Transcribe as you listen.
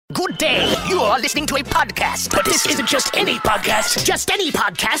Good day. You are listening to a podcast. But this isn't just any podcast. Just any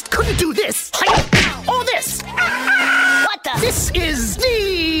podcast couldn't do this. Or this. What the? This is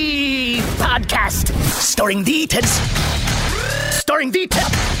the podcast. Starring the Ted... Starring the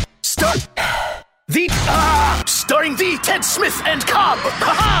Ted... Starring the Ted Smith and Cobb.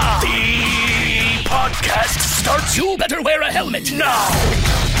 The podcast starts. You better wear a helmet now.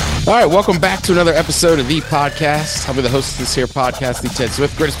 All right, welcome back to another episode of The Podcast. I'll be the host of this here podcast, The Ted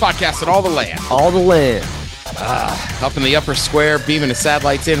Swift, greatest podcast in all the land. All the land. Up in the upper square, beaming his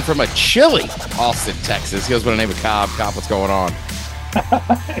satellites in from a chilly Austin, Texas. He goes by the name of Cobb. Cobb, what's going on?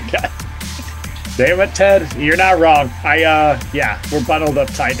 Damn it, Ted. You're not wrong. We're bundled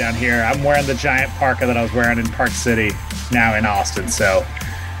up tight down here. I'm wearing the giant parka that I was wearing in Park City, now in Austin. So,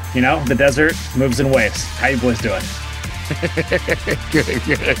 the desert moves in waves. How you boys doing?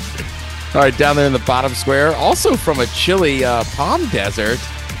 Good. All right, down there in the bottom square, also from a chilly Palm Desert,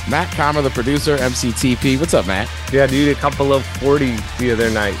 Matt Comer, the producer, MCTP. What's up, Matt? Yeah, dude, a couple of 40 the other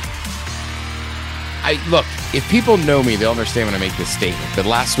night. Look, if people know me, they'll understand when I make this statement. That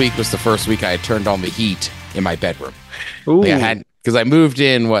last week was the first week I had turned on the heat in my bedroom. Ooh. Because I moved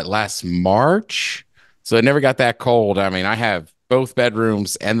in, last March? So it never got that cold. I mean, I have both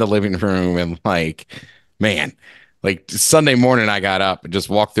bedrooms and the living room, and Sunday morning, I got up and just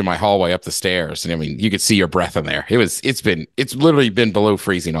walked through my hallway up the stairs, and I mean, you could see your breath in there. It's literally been below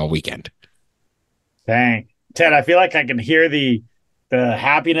freezing all weekend. Dang, Ted, I feel like I can hear the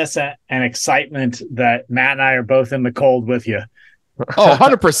happiness and excitement that Matt and I are both in the cold with you. Oh,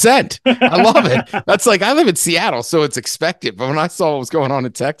 100%. I love it. That's like, I live in Seattle, so it's expected. But when I saw what was going on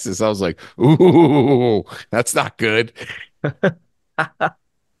in Texas, I was like, ooh, that's not good.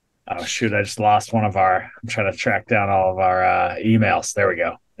 Oh, shoot. I just lost I'm trying to track down all of our emails. There we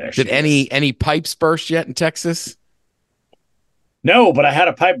go. Did any pipes burst yet in Texas? No, but I had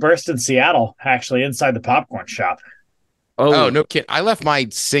a pipe burst in Seattle, actually, inside the popcorn shop. Oh, no kid. I left my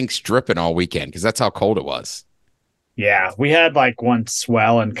sinks dripping all weekend because that's how cold it was. Yeah, we had one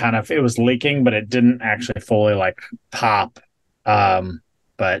swell and it was leaking, but it didn't actually fully pop.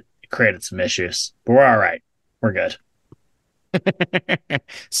 But it created some issues. But we're all right. We're good.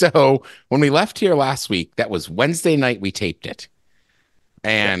 So when we left here last week, that was Wednesday night, we taped it.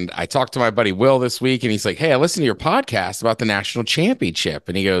 And I talked to my buddy Will this week, and he's like, hey, I listened to your podcast about the national championship.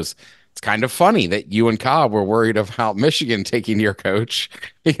 And he goes, it's kind of funny that you and Cobb were worried about Michigan taking your coach,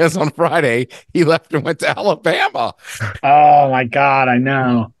 because on Friday he left and went to Alabama. Oh my God, I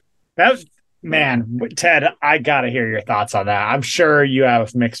know. Ted, I got to hear your thoughts on that. I'm sure you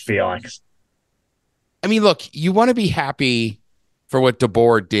have mixed feelings. I mean, look, you want to be happy for what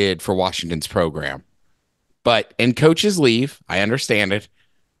DeBoer did for Washington's program. And coaches leave. I understand it.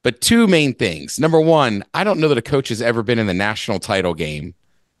 But two main things. Number one, I don't know that a coach has ever been in the national title game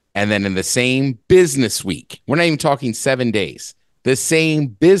and then in the same business week, we're not even talking 7 days, the same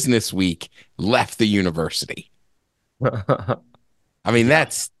business week left the university. I mean,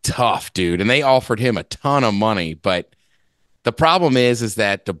 that's tough, dude. And they offered him a ton of money, but the problem is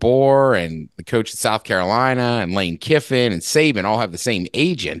that DeBoer and the coach at South Carolina and Lane Kiffin and Saban all have the same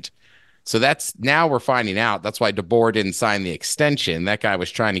agent. So now we're finding out that's why DeBoer didn't sign the extension. That guy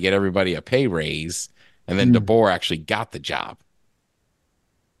was trying to get everybody a pay raise, and then DeBoer actually got the job.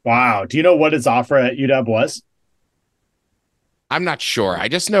 Wow. Do you know what his offer at UW was? I'm not sure. I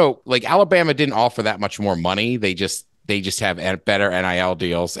just know Alabama didn't offer that much more money. They just have better NIL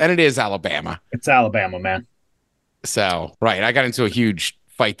deals, and it is Alabama. It's Alabama, man. So, right. I got into a huge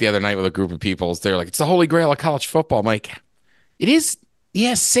fight the other night with a group of people. They're like, it's the holy grail of college football. I'm like, it is.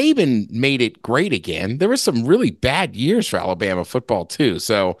 Yeah, Saban made it great again. There were some really bad years for Alabama football, too.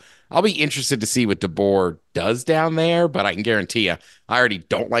 So I'll be interested to see what DeBoer does down there. But I can guarantee you, I already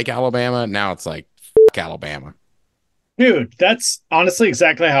don't like Alabama. Now it's like, fuck Alabama. Dude, that's honestly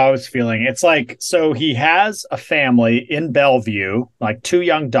exactly how I was feeling. It's so he has a family in Bellevue, 2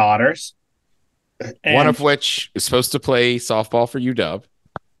 young daughters. One of which is supposed to play softball for UW.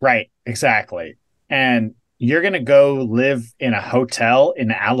 Right, exactly. And you're going to go live in a hotel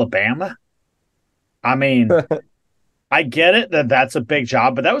in Alabama? I mean, I get it that that's a big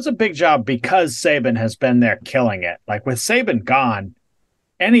job, but that was a big job because Saban has been there killing it. With Saban gone,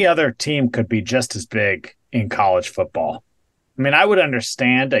 any other team could be just as big in college football. I mean, I would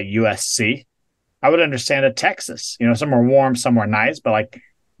understand a USC. I would understand a Texas, somewhere warm, somewhere nice, but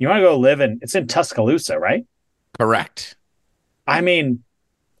you want to go live it's in Tuscaloosa, right? Correct. I mean,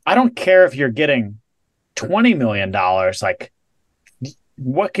 I don't care if you're getting $20 million.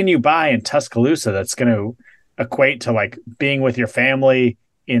 What can you buy in Tuscaloosa that's going to equate to being with your family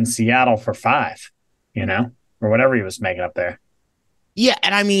in Seattle for $5, or whatever he was making up there? Yeah,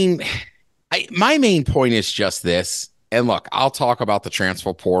 and I mean, my main point is just this. And look, I'll talk about the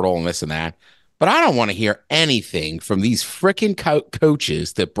transfer portal and this and that, but I don't want to hear anything from these freaking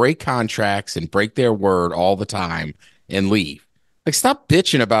coaches that break contracts and break their word all the time and leave. Like, stop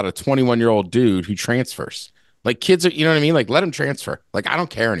bitching about a 21-year-old dude who transfers. Like, kids are, you know what I mean? Like, let him transfer. Like, I don't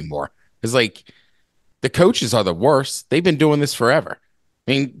care anymore. It's like the coaches are the worst. They've been doing this forever.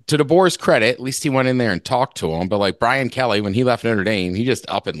 I mean, to DeBoer's credit, at least he went in there and talked to him. But like Brian Kelly, when he left Notre Dame, he just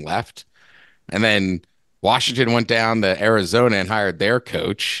up and left. And then Washington went down to Arizona and hired their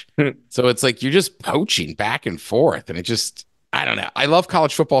coach. So it's like you're just poaching back and forth. And it just, I don't know. I love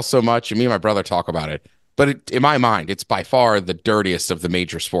college football so much. And me and my brother talk about it. But in my mind, it's by far the dirtiest of the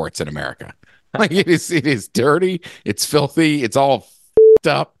major sports in America. Like it is dirty. It's filthy. It's all f***ed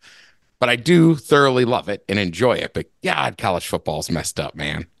up. But I do thoroughly love it and enjoy it. But God, college football's messed up,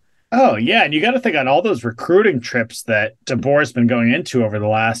 man. Oh yeah, and you got to think on all those recruiting trips that DeBoer's been going into over the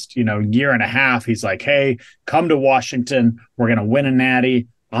last, year and a half. He's like, "Hey, come to Washington. We're gonna win a natty.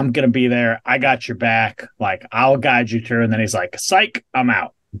 I'm gonna be there. I got your back. Like, I'll guide you through." And then he's like, "Psych, I'm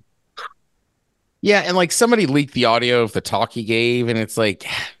out." Yeah, and like somebody leaked the audio of the talk he gave, and it's like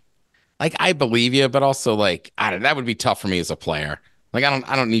I believe you, but also like that would be tough for me as a player. Like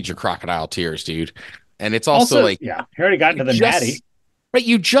I don't need your crocodile tears, dude. And it's also like yeah, he already got into the natty. Right,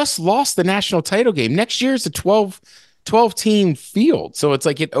 you just lost the national title game. Next year is a 12 team field. So it's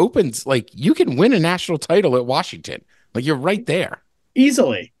like it opens like you can win a national title at Washington. Like you're right there.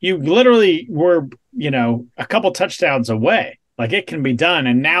 Easily. You literally were, a couple touchdowns away. Like it can be done.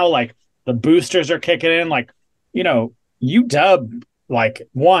 And now like the boosters are kicking in. Like, UW, like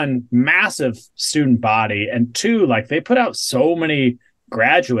one, massive student body, and two, like they put out so many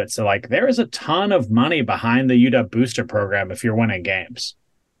graduates. So like there is a ton of money behind the UW booster program if you're winning games.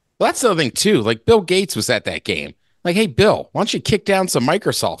 Well, that's the other thing too. Like Bill Gates was at that game. Like, hey, Bill, why don't you kick down some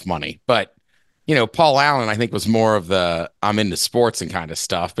Microsoft money? But Paul Allen, I think, was more of the I'm into sports and kind of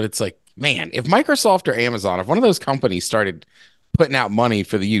stuff. But it's like, man, if Microsoft or Amazon, if one of those companies started putting out money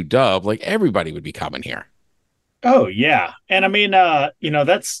for the UW, like everybody would be coming here. Oh yeah. And I mean,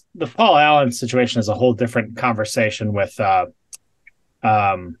 that's the Paul Allen situation is a whole different conversation with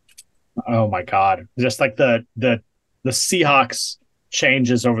oh my God, just like the Seahawks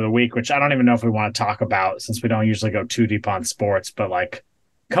changes over the week, which I don't even know if we want to talk about since we don't usually go too deep on sports, but like,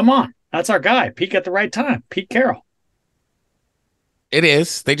 come on, that's our guy. Peak at the right time. Pete Carroll. It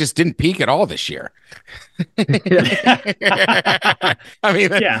is. They just didn't peak at all this year. I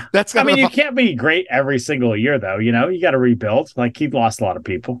mean, yeah, you can't be great every single year though. You got to rebuild. Like he lost a lot of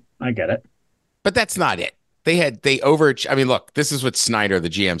people. I get it. But that's not it. They overachieved. I mean, look, this is what Snyder, the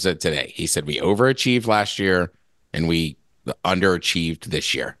GM, said today. He said we overachieved last year and we underachieved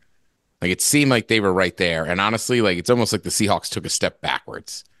this year. Like it seemed like they were right there. And honestly, like it's almost like the Seahawks took a step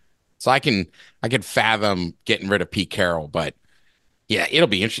backwards. So I can fathom getting rid of Pete Carroll, but yeah, it'll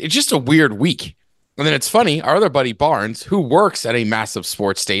be interesting. It's just a weird week. And then it's funny, our other buddy Barnes, who works at a massive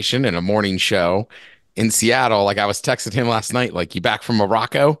sports station and a morning show in Seattle, like I was texting him last night, like, you back from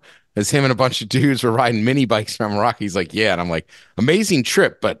Morocco? As him and a bunch of dudes were riding mini bikes from Morocco. He's like, yeah. And I'm like, amazing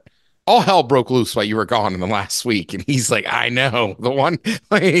trip, but all hell broke loose while you were gone in the last week. And he's like, I know.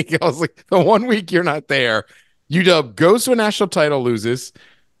 I was like, the 1 week you're not there, UW goes to a national title, loses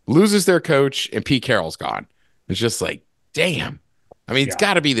their coach, and Pete Carroll's gone. It's just like, damn. I mean, it's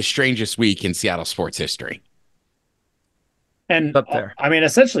got to be the strangest week in Seattle sports history. And up there. I mean,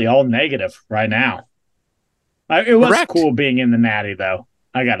 essentially all negative right now. It was Correct. Cool being in the natty, though,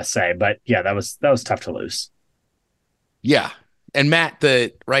 I got to say. But yeah, that was tough to lose. Yeah. And Matt,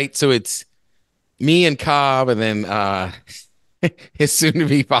 so it's me and Cobb and then his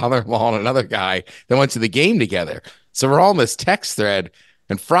soon-to-be father-in-law and another guy that went to the game together. So we're all in this text thread.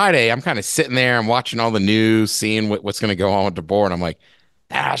 And Friday, I'm kind of sitting there, I'm watching all the news, seeing what's going to go on with DeBoer. And I'm like,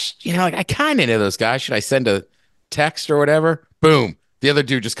 like I kind of know those guys. Should I send a text or whatever? Boom. The other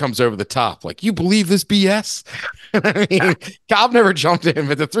dude just comes over the top. Like, you believe this BS? I mean, Cobb never jumped in,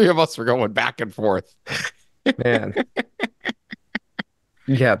 but the three of us were going back and forth. Man.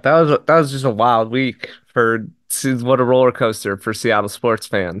 Yeah, that was just a wild week what a roller coaster for Seattle sports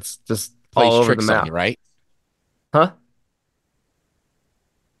fans. Just all over the map. Right? Huh?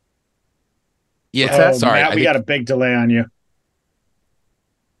 Yeah, sorry. Matt, we got a big delay on you.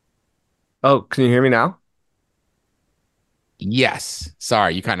 Oh, can you hear me now? Yes.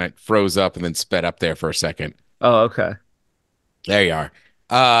 Sorry, you kind of froze up and then sped up there for a second. Oh, okay. There you are.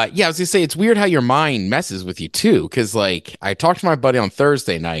 Yeah, I was gonna say it's weird how your mind messes with you too, because like I talked to my buddy on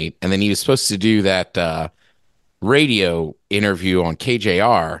Thursday night, and then he was supposed to do that radio interview on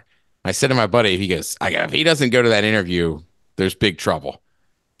KJR. I said to my buddy, if he doesn't go to that interview, there's big trouble.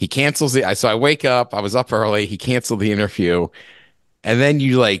 He cancels it. So I wake up, I was up early. He canceled the interview. And then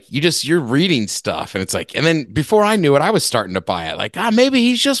you're reading stuff. And it's like, and then before I knew it, I was starting to buy it. Like, maybe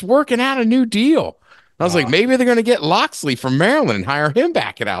he's just working out a new deal. And I was like, maybe they're going to get Loxley from Maryland and hire him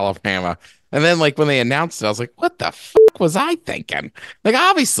back at Alabama. And then like when they announced it, I was like, what the fuck was I thinking? Like,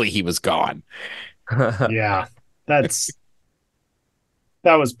 obviously he was gone. Yeah, that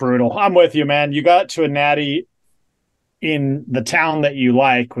was brutal. I'm with you, man. You got to a natty in the town that you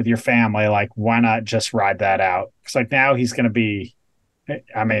like with your family. Like, why not just ride that out? It's like now he's going to be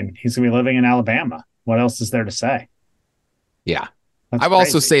living in Alabama. What else is there to say? Yeah. That's I've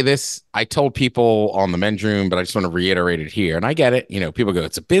also crazy. say this. I told people on the men's room, but I just want to reiterate it here. And I get it. People go,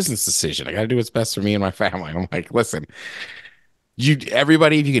 it's a business decision. I got to do what's best for me and my family. And I'm like, listen,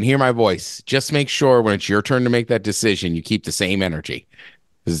 everybody, if you can hear my voice, just make sure when it's your turn to make that decision, you keep the same energy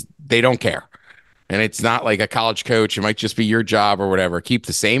because they don't care. And it's not like a college coach. It might just be your job or whatever. Keep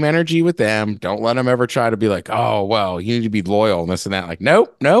the same energy with them. Don't let them ever try to be like, oh, well, you need to be loyal and this and that. Like,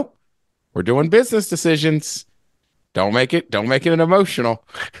 nope. We're doing business decisions. Don't make it an emotional.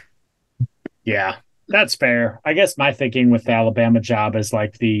 Yeah, that's fair. I guess my thinking with the Alabama job is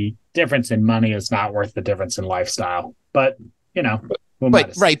like the difference in money is not worth the difference in lifestyle. But,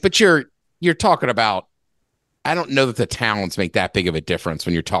 But you're talking about, I don't know that the talents make that big of a difference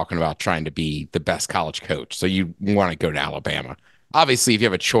when you're talking about trying to be the best college coach. So you want to go to Alabama. Obviously, if you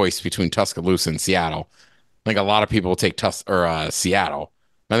have a choice between Tuscaloosa and Seattle, I think a lot of people will take Seattle.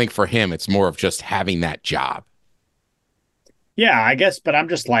 I think for him, it's more of just having that job. yeah, I guess, but I'm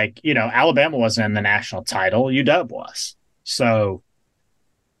just like, Alabama wasn't in the national title. UW was. So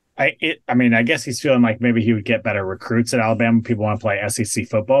I guess he's feeling like maybe he would get better recruits at Alabama. People want to play SEC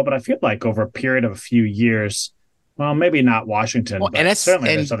football, but I feel like over a period of a few years, well, maybe not Washington, but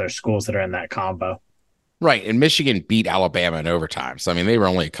certainly there's other schools that are in that combo. Right. And Michigan beat Alabama in overtime. So, they were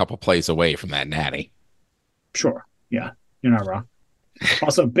only a couple plays away from that natty. Sure. Yeah, you're not wrong.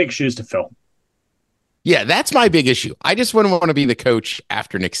 Also, big shoes to fill. Yeah, that's my big issue. I just wouldn't want to be the coach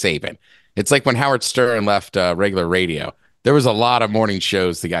after Nick Saban. It's like when Howard Stern left regular radio. There was a lot of morning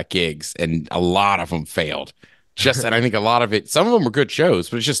shows that got gigs, and a lot of them failed. And I think a lot of it, some of them were good shows,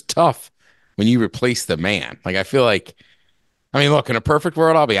 but it's just tough when you replace the man. Like, I feel like, look, in a perfect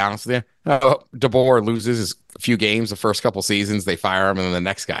world, I'll be honest with you. DeBoer loses a few games the first couple seasons, they fire him, and then the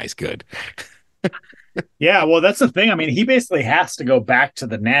next guy's good. Yeah, well, that's the thing. He basically has to go back to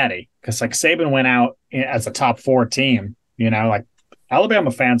the natty because like Saban went out as a top 4 team, like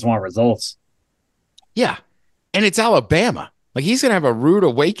Alabama fans want results. Yeah. And it's Alabama. Like he's going to have a rude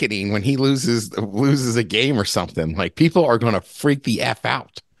awakening when he loses a game or something. Like people are going to freak the F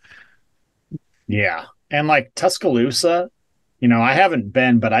out. Yeah. And like Tuscaloosa, I haven't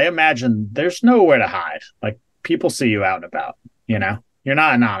been, but I imagine there's nowhere to hide. Like people see you out and about, you're not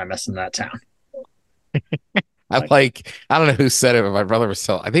anonymous in that town. I don't know who said it, but my brother was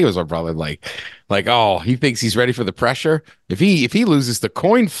telling, I think it was my brother, like, oh, he thinks he's ready for the pressure. If he loses the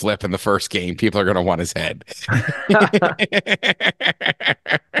coin flip in the first game, people are going to want his head. God,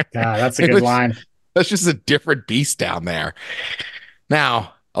 that's a good line. That's just a different beast down there.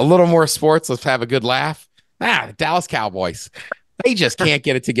 Now, a little more sports. Let's have a good laugh. The Dallas Cowboys. They just can't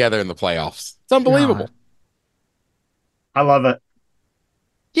get it together in the playoffs. It's unbelievable. I love it.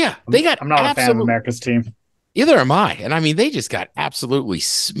 Yeah, I'm not a fan of America's team. Either am I. And they just got absolutely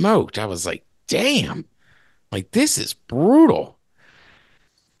smoked. I was like, damn, like this is brutal.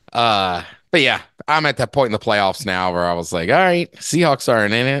 But yeah, I'm at that point in the playoffs now where I was like, all right, Seahawks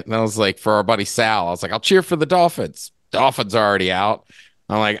aren't in it. And I was like, for our buddy Sal, I was like, I'll cheer for the Dolphins. Dolphins are already out.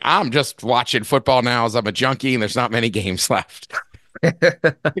 I'm like, I'm just watching football now as I'm a junkie and there's not many games left.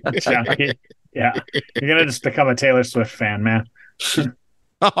 Junkie. Yeah. You're going to just become a Taylor Swift fan, man.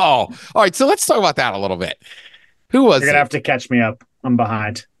 Oh, all right. So let's talk about that a little bit. Who was You're going to have to catch me up. I'm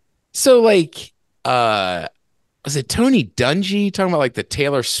behind. So was it Tony Dungy talking about like the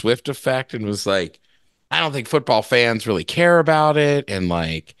Taylor Swift effect and was like, I don't think football fans really care about it. And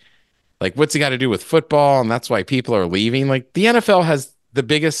like what's it got to do with football? And that's why people are leaving. Like the NFL has the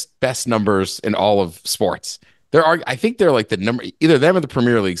best numbers in all of sports. I think they're like either them or the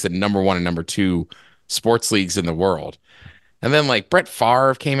Premier League's the number 1 and number 2 sports leagues in the world. And then like Brett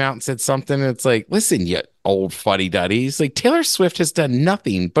Favre came out and said something. And it's like, listen, you old fuddy-duddies. Like Taylor Swift has done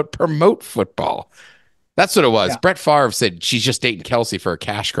nothing but promote football. That's what it was. Yeah. Brett Favre said she's just dating Kelsey for a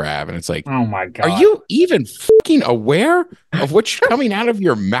cash grab. And it's like, oh my God. Are you even fucking aware of what's coming out of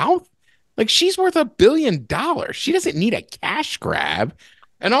your mouth? Like she's worth $1 billion. She doesn't need a cash grab.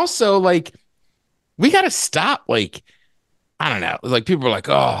 And also like, we got to stop. Like, I don't know. Like people are like,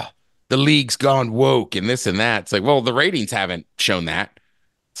 oh, the league's gone woke and this and that. It's like, well, the ratings haven't shown that.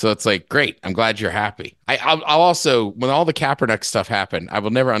 So it's like, great. I'm glad you're happy. I'll also, when all the Kaepernick stuff happened, I will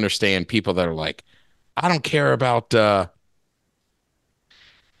never understand people that are like, I don't care about,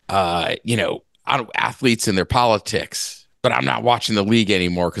 athletes and their politics, but I'm not watching the league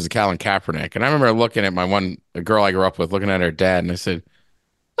anymore because of Colin Kaepernick. And I remember looking at a girl I grew up with, looking at her dad, and I said,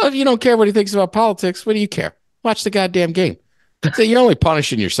 oh, if you don't care what he thinks about politics, what do you care? Watch the goddamn game. So you're only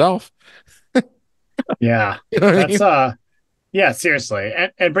punishing yourself. Yeah. You know what I mean? That's yeah, seriously.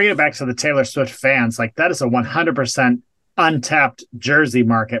 And bringing it back to the Taylor Swift fans, like that is a 100% untapped jersey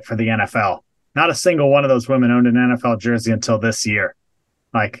market for the NFL. Not a single one of those women owned an NFL jersey until this year.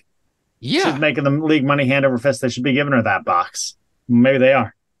 Like, Yeah. she's making the league money hand over fist. They should be giving her that box. Maybe they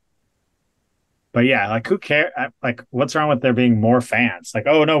are. But yeah, like who cares? Like, what's wrong with there being more fans? Like,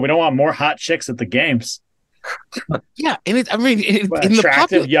 oh no, we don't want more hot chicks at the games. Yeah. And What, in the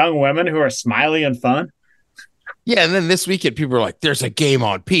attractive young women who are smiley and fun. yeah. And then this weekend, people are like, there's a game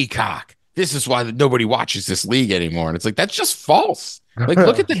on Peacock. This is why nobody watches this league anymore. And it's like, that's just false. Like,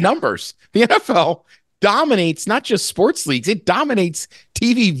 look at the numbers. The NFL dominates not just sports leagues, it dominates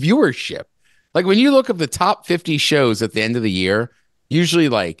TV viewership. Like, when you look at the top 50 shows at the end of the year, usually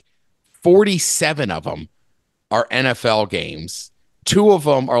like 47 of them are NFL games. 2 of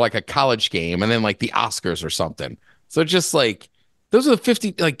them are like a college game, and then like the Oscars or something. So just like those are the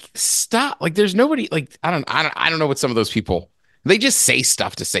 50. Like, stop. Like, there's nobody. Like, I don't know what some of those people. They just say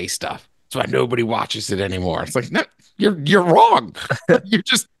stuff to say stuff. That's why nobody watches it anymore. It's like, no, you're wrong. You're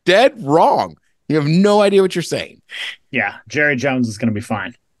just dead wrong. You have no idea what you're saying. Yeah, Jerry Jones is going to be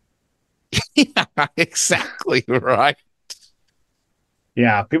fine. Yeah, exactly right.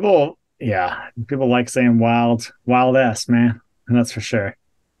 Yeah, people like saying wild ass, man. And that's for sure.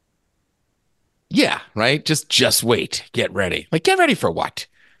 Yeah, right. Just wait. Get ready. Like, get ready for what?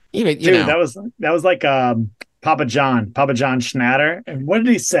 Even Dude, that was like Papa John Schnatter. And what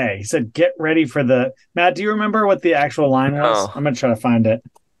did he say? He said, "Get ready for the." Matt, do you remember what the actual line was? No. I'm gonna try to find it.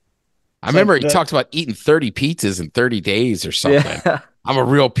 I remember he talked about eating 30 pizzas in 30 days or something. Yeah. I'm a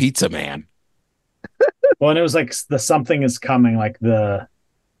real pizza man. Well, and it was like the something is coming, like the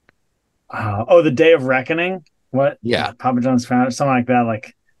the day of reckoning. What? Yeah. Papa John's found something like that.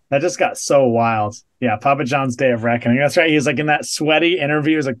 Like that just got so wild. Yeah, Papa John's day of reckoning. That's right. He was like in that sweaty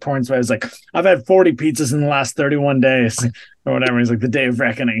interview. He was like pouring sweat. He was like, I've had 40 pizzas in the last 31 days or whatever. He's like, the day of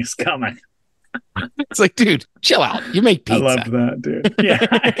reckoning is coming. It's like, dude, chill out. You make pizza. I love that, dude. Yeah,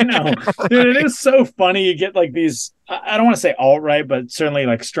 I know. Dude, it is so funny. You get like these, I don't want to say alt-right, but certainly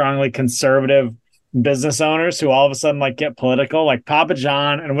like strongly conservative business owners who all of a sudden like get political, like Papa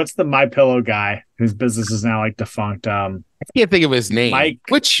John and what's the My Pillow guy whose business is now like defunct. I can't think of his name.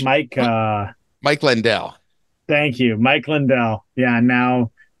 Mike Lindell. Thank you. Mike Lindell. Yeah,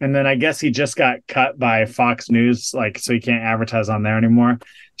 now and then I guess he just got cut by Fox News, like so he can't advertise on there anymore.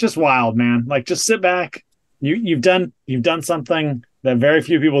 Just wild, man. Like just sit back. You've done something that very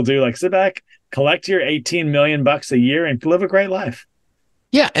few people do. Like sit back, collect your $18 million a year and live a great life.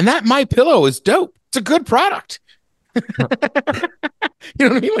 Yeah, and that My Pillow is dope. It's a good product. You know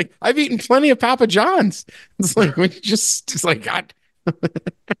what I mean? Like, I've eaten plenty of Papa John's. It's like when you it's like God.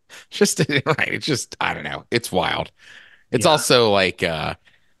 Just right. It's just I don't know. It's wild. It's also like I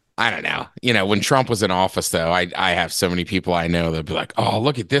don't know. You know, when Trump was in office, though, I have so many people I know that'll be like, "Oh,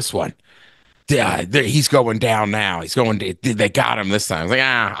 look at this one. Yeah, he's going down now. He's going. They got him this time."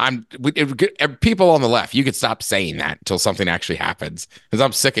 It's like, people on the left, you could stop saying that until something actually happens, because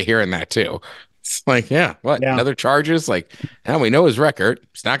I'm sick of hearing that too. It's like, another charges? Like, now we know his record.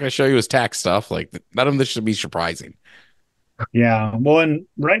 He's not going to show you his tax stuff. Like, none of this should be surprising. Yeah. Well, and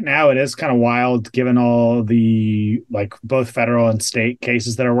right now it is kind of wild given all the like both federal and state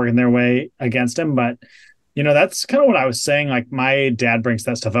cases that are working their way against him. But, you know, that's kind of what I was saying. Like my dad brings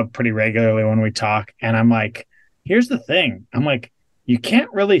that stuff up pretty regularly when we talk. And I'm like, here's the thing. I'm like, you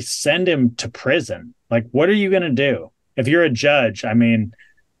can't really send him to prison. Like, what are you going to do? If you're a judge, I mean,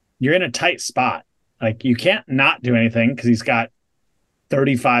 you're in a tight spot. Like you can't not do anything because he's got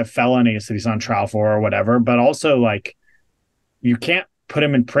 35 felonies that he's on trial for or whatever. But also like, you can't put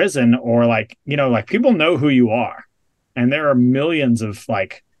him in prison or like, you know, like people know who you are. And there are millions of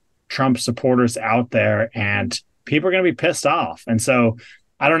like Trump supporters out there and people are going to be pissed off. And so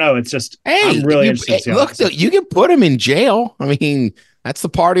I don't know. It's just, I'm really interested to see look, you can put him in jail. I mean, that's the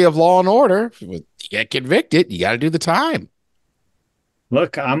party of law and order. If you get convicted, you got to do the time.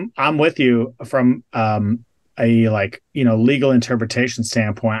 Look, I'm with you from a like, you know, legal interpretation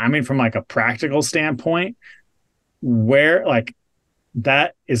standpoint. I mean, from like a practical standpoint, where like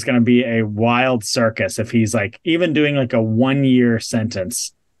that is going to be a wild circus if he's like even doing like a 1-year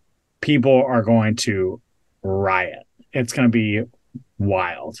sentence people are going to riot. It's going to be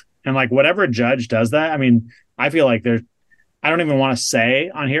wild. And like whatever judge does that, I mean, I feel like I don't even want to say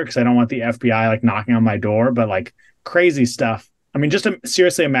on here because I don't want the FBI like knocking on my door, but like crazy stuff. I mean, just to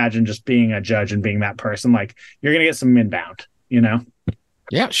seriously imagine just being a judge and being that person. Like you're going to get some inbound, you know?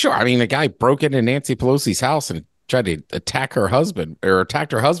 Yeah, sure. I mean, the guy broke into Nancy Pelosi's house and tried to attacked her husband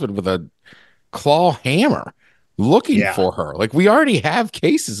with a claw hammer looking for her. Like we already have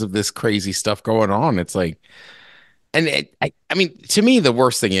cases of this crazy stuff going on. It's like, and I mean, to me, the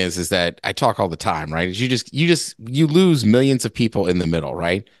worst thing is that I talk all the time, right? Is you lose millions of people in the middle,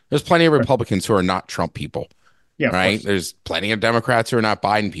 right? There's plenty of Republicans who are not Trump people. Yeah, right. There's plenty of Democrats who are not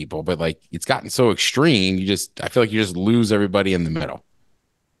Biden people, but like it's gotten so extreme, I feel like you just lose everybody in the middle.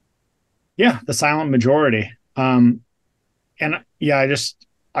 Yeah, the silent majority. And yeah,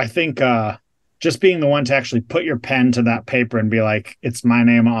 I think just being the one to actually put your pen to that paper and be like, it's my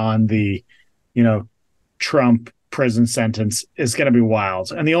name on the, Trump prison sentence is going to be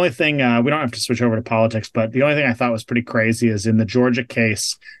wild. And the only thing, we don't have to switch over to politics, but the only thing I thought was pretty crazy is in the Georgia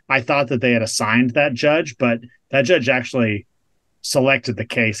case, I thought that they had assigned that judge, but that judge actually selected the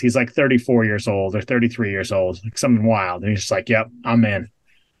case. He's like 34 years old or 33 years old, like something wild. And he's just like, yep, I'm in.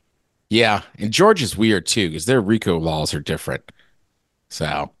 Yeah. And Georgia's weird too, because their RICO laws are different.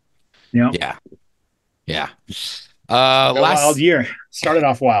 So, yeah. Wild year. Started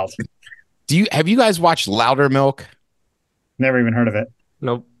off wild. Have you guys watched Loudermilk? Never even heard of it.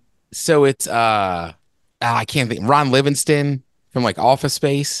 Nope. So it's I can't think. Ron Livingston from like Office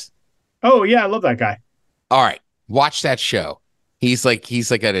Space. Oh yeah, I love that guy. All right, watch that show. He's like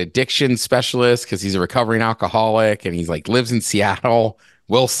an addiction specialist because he's a recovering alcoholic and he's like lives in Seattle.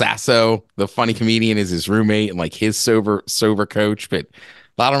 Will Sasso, the funny comedian, is his roommate and like his sober coach. But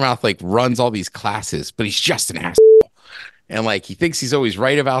Loudermouth like runs all these classes, but he's just an asshole. And like he thinks he's always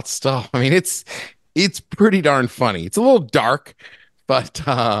right about stuff. I mean, it's pretty darn funny. It's a little dark, but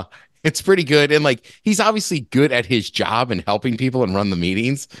it's pretty good. And like he's obviously good at his job and helping people and run the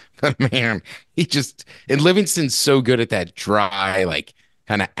meetings. But man, and Livingston's so good at that dry, like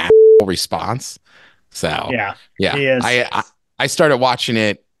kind of asshole response. So yeah. I started watching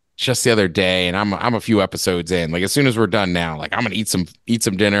it just the other day, and I'm a few episodes in. Like as soon as we're done now, like I'm gonna eat some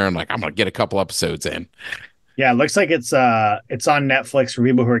dinner, and like I'm gonna get a couple episodes in. Yeah, it looks like it's on Netflix for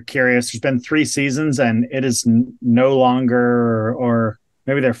people who are curious. There's been 3 seasons, and it is no longer, or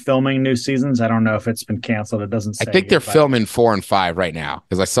maybe they're filming new seasons. I don't know if it's been canceled. It doesn't say. I think they're filming 4 and 5 right now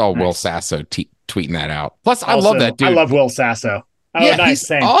because I saw Will Sasso tweeting that out. Plus, I love that dude. I love Will Sasso. Oh, yeah, nice. He's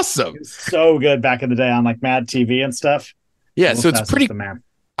Thanks. awesome. He's so good back in the day on like Mad TV and stuff. Yeah, Will so it's Sasso's pretty. The man.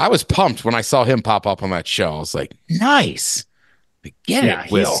 I was pumped when I saw him pop up on that show. I was like, nice.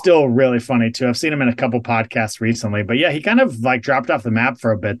 He's still really funny too. I've seen him in a couple podcasts recently, but yeah, he kind of like dropped off the map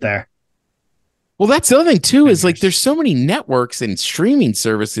for a bit there. Well, that's the other thing too, is like there's so many networks and streaming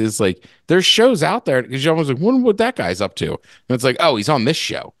services. Like there's shows out there because you're almost like, wonder what that guy's up to. And it's like, oh, he's on this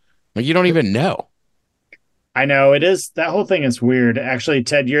show. Like you don't even know. I know it is. That whole thing is weird. Actually,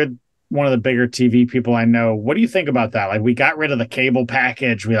 Ted, you're one of the bigger TV people I know. What do you think about that? Like we got rid of the cable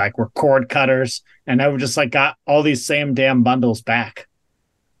package. We're cord cutters, and now we just like got all these same damn bundles back.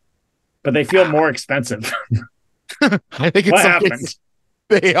 But they feel more expensive. I think it's what happened.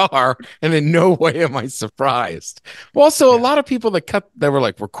 They are, and in no way am I surprised. Well, also a lot of people that were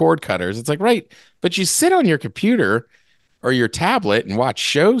like cord cutters. It's like, right, but you sit on your computer or your tablet and watch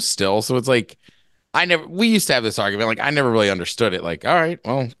shows still. So it's like, we used to have this argument. Like I never really understood it. Like, all right,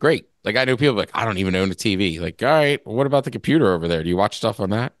 well, great. Like I know people like, I don't even own a TV. Like, all right, well, what about the computer over there? Do you watch stuff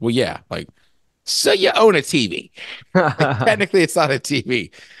on that? Well, yeah. Like, so you own a TV. Like, technically, it's not a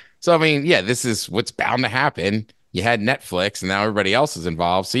TV. So, I mean, yeah, this is what's bound to happen. You had Netflix and now everybody else is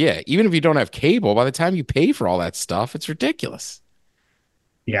involved. So, yeah, even if you don't have cable, by the time you pay for all that stuff, it's ridiculous.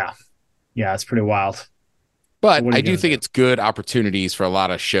 Yeah. Yeah, it's pretty wild. But I do think it's good opportunities for a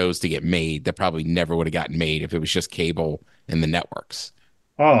lot of shows to get made that probably never would have gotten made if it was just cable and the networks.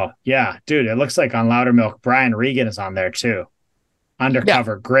 Oh, yeah. Dude, it looks like on Loudermilk, Brian Regan is on there too.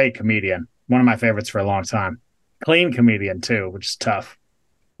 Undercover, great comedian. One of my favorites for a long time. Clean comedian too, which is tough.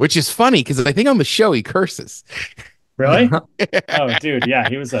 Which is funny because I think on the show he curses. Really? Oh, dude, yeah,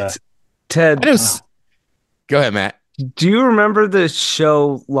 he was a Ted. Go ahead, Matt. Do you remember the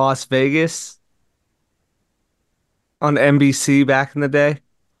show Las Vegas on NBC back in the day?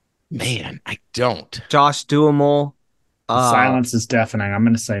 Man, I don't. Josh Duhamel. Silence is deafening. I'm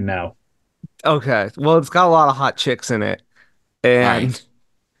going to say no. Okay. Well, it's got a lot of hot chicks in it. And right.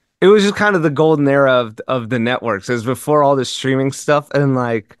 It was just kind of the golden era of the networks. It was before all this streaming stuff. And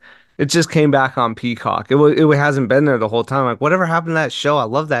like, It just came back on Peacock. It hasn't been there the whole time. Like, whatever happened to that show? I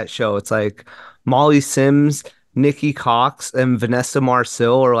love that show. It's like Molly Sims, Nikki Cox, and Vanessa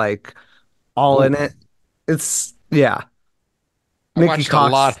Marcil are like all in it. It's yeah. I Nikki watched a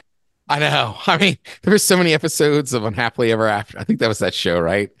Cox. lot. I know. I mean, there were so many episodes of Unhappily Ever After. I think that was that show,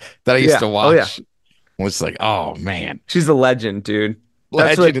 right? That I used Yeah. to Oh, yeah. watch. I was like, oh man, She's a legend, dude.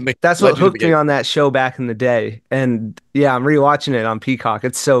 legend in the That's what legend of the hooked me game. on that show back in the day. And yeah, I'm rewatching it on Peacock.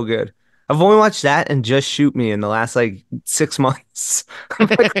 It's so good. I've only watched that and Just Shoot Me in the last like 6 months. I'm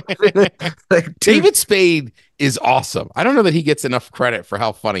like, dude, David Spade is awesome. I don't know that he gets enough credit for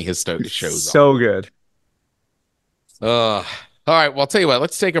how funny his shows are. so good. All right. Well, I'll tell you what.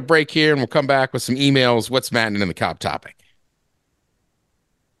 Let's take a break here, and we'll come back with some emails. What's Madden in the Cobb topic?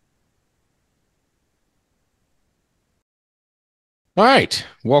 All right.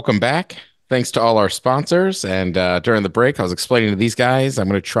 Welcome back. Thanks to all our sponsors. And during the break, I was explaining to these guys I'm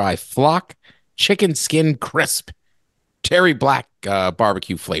going to try Flock Chicken Skin Crisp, Terry Black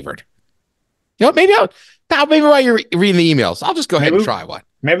barbecue flavored. You know, maybe while you're reading the emails, I'll just go ahead and try one.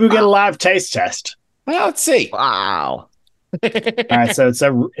 Maybe we get a live taste test. Well, let's see. Wow. All right, so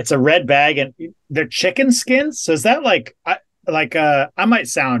it's a red bag, and they're chicken skins. So is that I might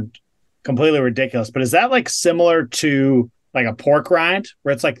sound completely ridiculous, but is that like similar to like a pork rind,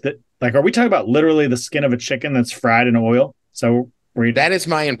 where it's like are we talking about literally the skin of a chicken that's fried in oil? So That is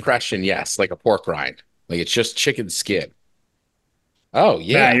my impression. Yes, like a pork rind, like it's just chicken skin. Oh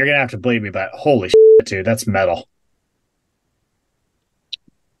yeah, you're gonna have to believe me, but holy shit, dude, that's metal.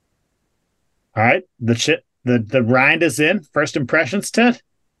 All right, the rind is in. First impressions, Ted.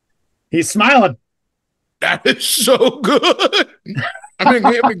 He's smiling. that is so good. I mean,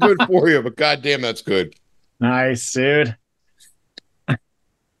 it can't be good for you, but goddamn, that's good. Nice, dude.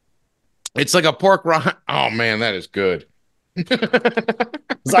 It's like a pork rind. Oh man, that is good.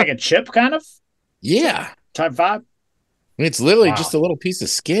 It's like a chip kind of Yeah, type vibe. it's literally Wow. just a little piece of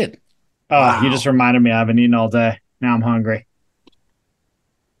skin. Oh, Wow. you just reminded me I haven't eaten all day. Now I'm hungry.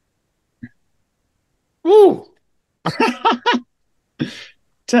 Woo!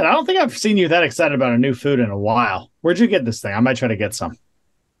 Ted, I don't think I've seen you that excited about a new food in a while. Where'd you get this thing? I might try to get some.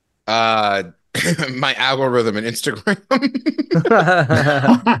 My algorithm in Instagram.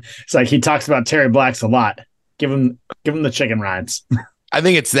 It's like he talks about Terry Blacks a lot. Give him the chicken rinds. I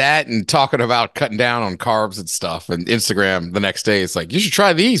think it's that and talking about cutting down on carbs and stuff. And Instagram the next day, it's like, you should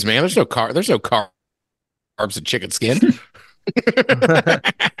try these, man. There's no carbs in chicken skin.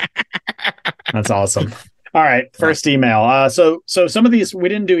 That's awesome. All right, first email. So some of these we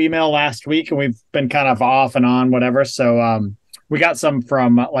didn't do email last week, and we've been kind of off and on, whatever. So we got some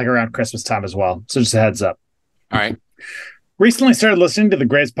from like around Christmas time as well. So just a heads up. All right. Recently started listening to the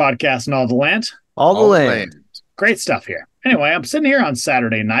Greats podcast in all the land. All the land. Great stuff here. Anyway, I'm sitting here on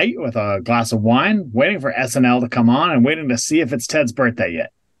Saturday night with a glass of wine, waiting for SNL to come on and waiting to see if it's Ted's birthday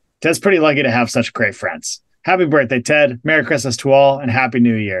yet. Ted's pretty lucky to have such great friends. Happy birthday, Ted. Merry Christmas to all and Happy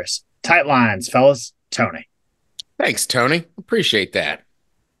New Year's. Tight lines, fellas. Tony. Thanks, Tony. Appreciate that.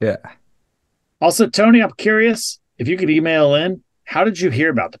 Yeah. Also, Tony, I'm curious if you could email in, how did you hear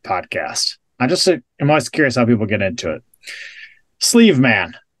about the podcast? I'm always curious how people get into it. Sleeve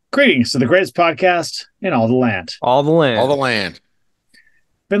Man. Greetings to the greatest podcast in all the land. All the land. All the land.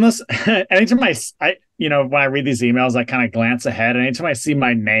 Been listening. Anytime when I read these emails, I kind of glance ahead. And anytime I see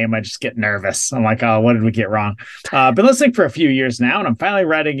my name, I just get nervous. I'm like, oh, what did we get wrong? Been listening for a few years now, and I'm finally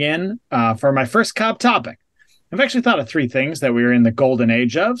writing in for my first Cobb topic. I've actually thought of 3 things that we are in the golden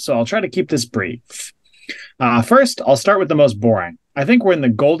age of, so I'll try to keep this brief. First, I'll start with the most boring. I think we're in the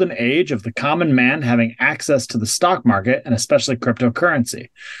golden age of the common man having access to the stock market and especially cryptocurrency.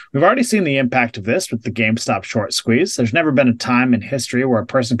 We've already seen the impact of this with the GameStop short squeeze. There's never been a time in history where a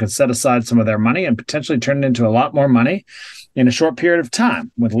person could set aside some of their money and potentially turn it into a lot more money in a short period of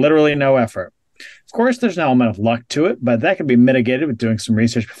time with literally no effort. Of course, there's an element of luck to it, but that can be mitigated with doing some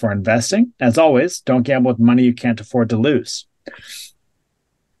research before investing. As always, don't gamble with money you can't afford to lose.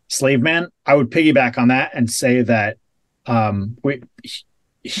 Slave Man, I would piggyback on that and say that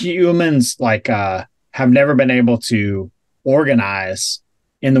humans have never been able to organize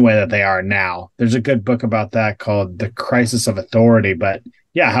in the way that they are now. There's a good book about that called The Crisis of Authority, but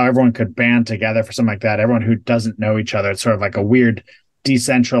yeah, how everyone could band together for something like that. Everyone who doesn't know each other. It's sort of like a weird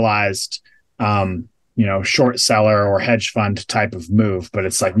decentralized short seller or hedge fund type of move, but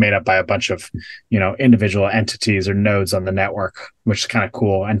it's like made up by a bunch of, individual entities or nodes on the network, which is kind of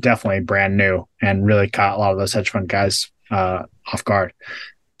cool and definitely brand new and really caught a lot of those hedge fund guys off guard.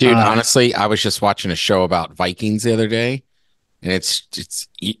 Dude, honestly, I was just watching a show about Vikings the other day, and it's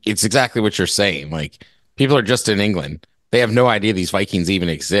exactly what you're saying. Like, people are just in England, they have no idea these Vikings even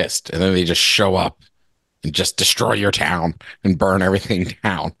exist, and then they just show up and just destroy your town and burn everything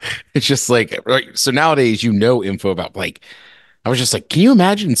down. It's just like, right, so nowadays info about like, I was just like, can you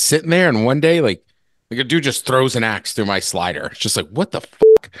imagine sitting there and one day like a dude just throws an axe through my slider? It's just like, what the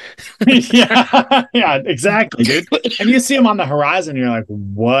fuck? Yeah, exactly, dude. And you see them on the horizon, you're like,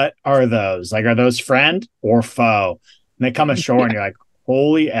 what are those? Like, are those friend or foe? And they come ashore and you're like,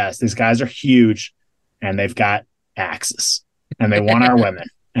 holy S, these guys are huge and they've got axes and they want our women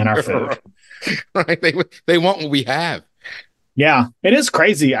and our food. Right? They want what we have. Yeah, it is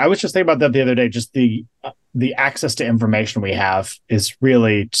crazy. I was just thinking about that the other day. Just the access to information we have is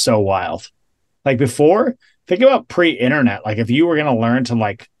really so wild. Like before, think about pre-internet. Like if you were going to learn to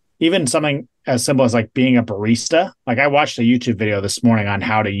like even something as simple as like being a barista. Like I watched a YouTube video this morning on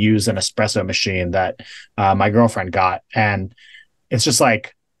how to use an espresso machine that my girlfriend got, and it's just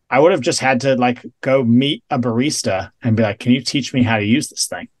like I would have just had to like go meet a barista and be like, "Can you teach me how to use this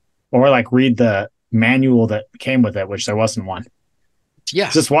thing?" Or like read the manual that came with it, which there wasn't one. Yeah,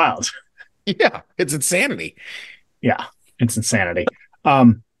 it's just wild. Yeah, it's insanity. Yeah, it's insanity.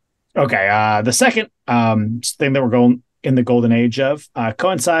 Okay, the second thing that we're going in the golden age of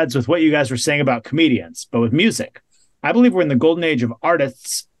coincides with what you guys were saying about comedians, but with music. I believe we're in the golden age of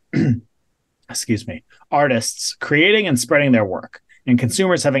artists, artists creating and spreading their work, and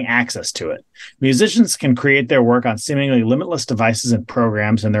consumers having access to it. Musicians can create their work on seemingly limitless devices and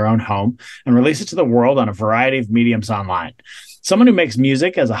programs in their own home and release it to the world on a variety of mediums online. Someone who makes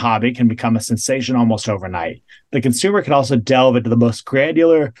music as a hobby can become a sensation almost overnight. The consumer can also delve into the most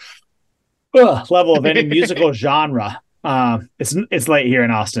granular level of any musical genre. It's late here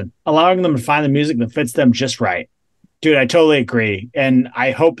in Austin, allowing them to find the music that fits them just right. Dude, I totally agree. And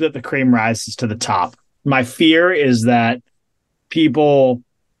I hope that the cream rises to the top. My fear is that people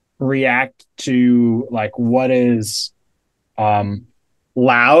react to like what is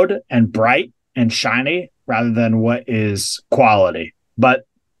loud and bright and shiny rather than what is quality. But,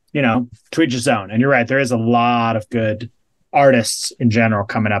 to each his own. And you're right. There is a lot of good artists in general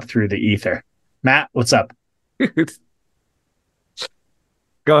coming up through the ether. Matt, what's up?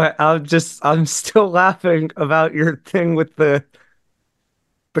 Go ahead. I'm still laughing about your thing with the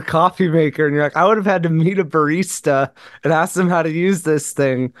coffee maker. And you're like, I would have had to meet a barista and ask them how to use this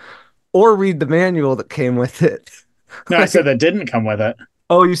thing or read the manual that came with it. No, I said that didn't come with it.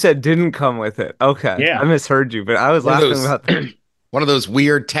 Oh, you said didn't come with it. Okay. Yeah. I misheard you, but I was laughing about that. One of those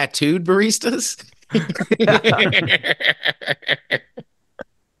weird tattooed baristas.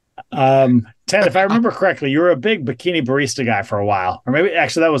 Ted, if I remember correctly, you were a big bikini barista guy for a while. Or maybe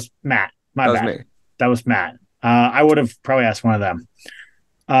actually that was Matt. My bad. Me. That was Matt. I would have probably asked one of them.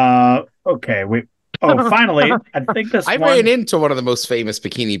 Okay, wait. Oh, finally, I think this. I ran into one of the most famous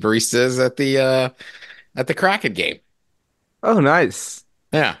bikini baristas at the Kraken game. Oh, nice.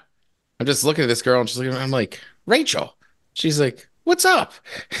 Yeah, I'm just looking at this girl and she's looking. I'm like, Rachel. She's like, "What's up?"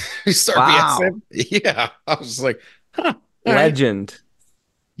 You start BSing. Yeah, I was just like, "Huh." Legend. Right.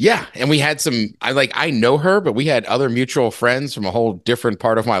 Yeah, and we had I know her, but we had other mutual friends from a whole different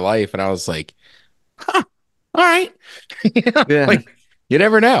part of my life, and I was like, "Huh, all right." Yeah. Like, you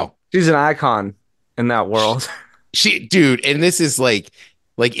never know. She's an icon in that world. Dude, and this is like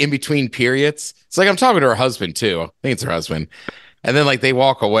in between periods. It's like I'm talking to her husband too. I think it's her husband. And then like they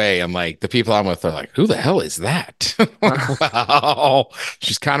walk away and like the people I'm with are like, who the hell is that? Like, wow.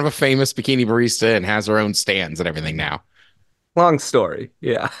 She's kind of a famous bikini barista and has her own stands and everything now. Long story.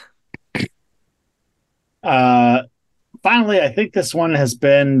 Yeah. Finally, I think this one has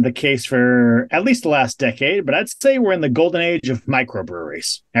been the case for at least the last decade, but I'd say we're in the golden age of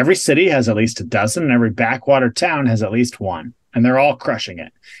microbreweries. Every city has at least a dozen, and every backwater town has at least one, and they're all crushing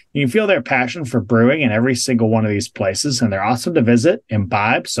it. You can feel their passion for brewing in every single one of these places, and they're awesome to visit,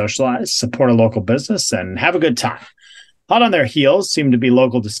 imbibe, socialize, support a local business, and have a good time. Hot on their heels seem to be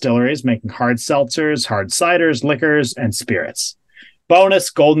local distilleries making hard seltzers, hard ciders, liquors, and spirits. Bonus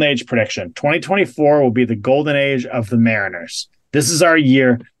golden age prediction. 2024 will be the golden age of the Mariners. This is our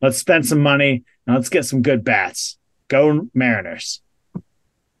year. Let's spend some money and let's get some good bats. Go Mariners.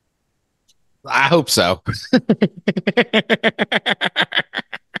 I hope so.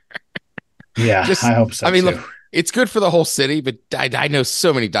 Yeah, I hope so. I mean, too. Look, it's good for the whole city, but I know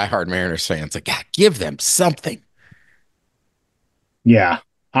so many diehard Mariners fans. Like, God, give them something. Yeah,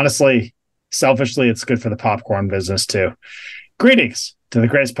 honestly, selfishly, it's good for the popcorn business too. Greetings to the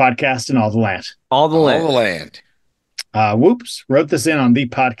greatest podcast in all the land. All the land. Whoops. Wrote this in on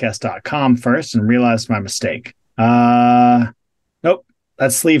thepodcast.com first and realized my mistake. Nope.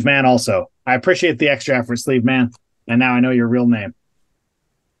 That's Sleeve Man also. I appreciate the extra effort, Sleeve Man. And now I know your real name.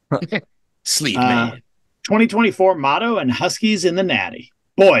 Sleeve Man. 2024 motto and Huskies in the Natty.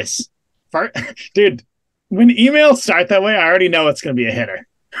 Boys, dude, when emails start that way, I already know it's going to be a hitter.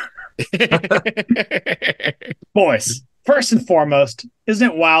 Boys, first and foremost,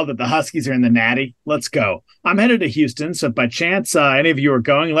 isn't it wild that the Huskies are in the Natty? Let's go. I'm headed to Houston, so if by chance any of you are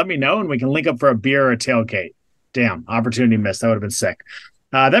going, let me know and we can link up for a beer or a tailgate. Damn, opportunity missed. That would have been sick.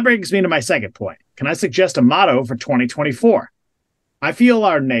 That brings me to my second point. Can I suggest a motto for 2024? I feel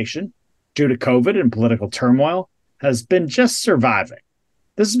our nation, due to COVID and political turmoil, has been just surviving.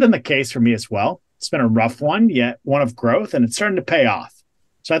 This has been the case for me as well. It's been a rough one, yet one of growth, and it's starting to pay off.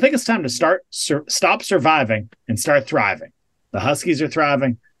 So I think it's time to stop surviving and start thriving. The Huskies are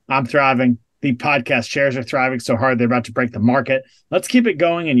thriving. I'm thriving. The podcast shares are thriving so hard they're about to break the market. Let's keep it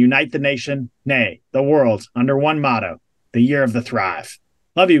going and unite the nation, nay, the world, under one motto, the year of the thrive.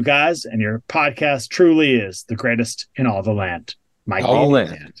 Love you guys, and your podcast truly is the greatest in all the land. Mike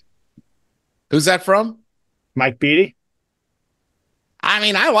Beatty. Who's that from? Mike Beatty. I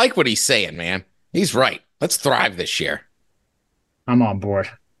mean, I like what he's saying, man. He's right. Let's thrive this year. I'm on board.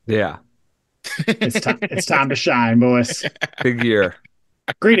 Yeah. It's time to shine, boys. Big year.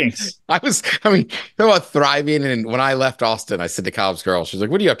 Greetings. Talk about thriving. And when I left Austin, I said to Cobb's girl, she was like,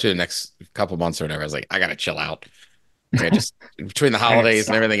 what are you up to the next couple months or whatever? I was like, I got to chill out. Just between the holidays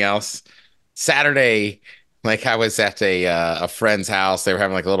and everything else. Saturday, like I was at a friend's house. They were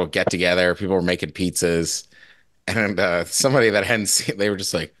having like a little get together. People were making pizzas. And somebody that hadn't seen, they were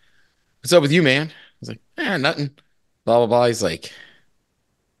just like, what's up with you, man? I was like, nothing. Blah, blah, blah. He's like,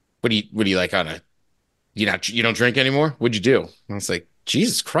 what do you like on a, you don't drink anymore? What'd you do? And I was like,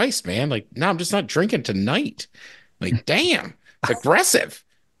 Jesus Christ, man. Like, no, I'm just not drinking tonight. Like, damn, it's aggressive.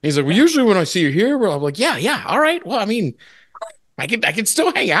 He's like, well, usually when I see you here, I'm like, yeah. All right. Well, I mean, I can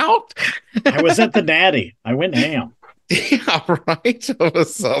still hang out. I was at the Natty. I went ham. Yeah, right. I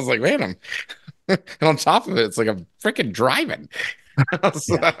was like, man, I'm, and on top of it, it's like I'm freaking driving.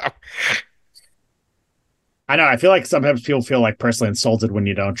 Yeah. I know. I feel like sometimes people feel like personally insulted when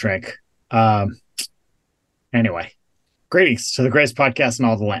you don't drink. Anyway, greetings to the greatest podcast in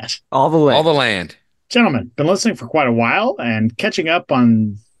all the land. All the land. All the land. Gentlemen, been listening for quite a while and catching up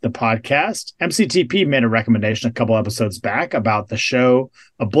on the podcast. MCTP made a recommendation a couple episodes back about the show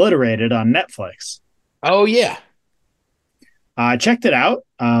Obliterated on Netflix. Oh, yeah. I checked it out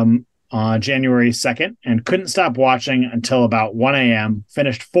on January 2nd and couldn't stop watching until about 1 a.m.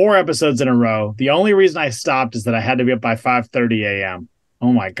 Finished 4 episodes in a row. The only reason I stopped is that I had to be up by 5:30 a.m.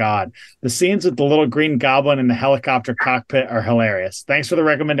 Oh my God. The scenes with the little green goblin in the helicopter cockpit are hilarious. Thanks for the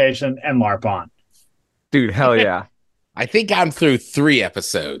recommendation and LARP on. Dude, hell yeah. I think I'm through 3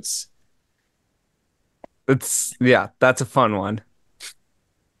 episodes. That's a fun one.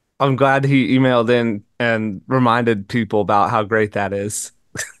 I'm glad he emailed in and reminded people about how great that is.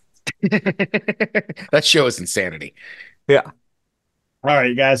 That show is insanity. Yeah. All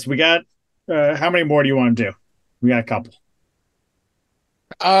right, guys, we got how many more do you want to do? We got a couple.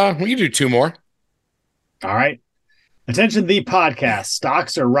 We can do 2 more. All right. Attention, the podcast.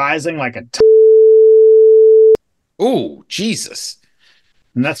 Stocks are rising like a Oh, Jesus.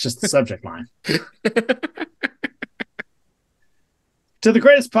 and that's just the subject line. To the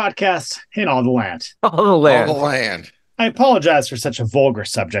greatest podcast in all the land. All the land. All the land. I apologize for such a vulgar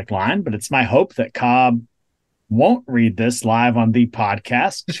subject line, but it's my hope that Cobb won't read this live on the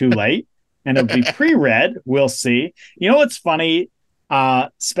podcast too late, and it'll be pre-read. We'll see. You know what's funny,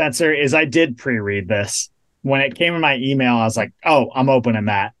 Spencer, is I did pre-read this. When it came in my email, I was like, oh, I'm opening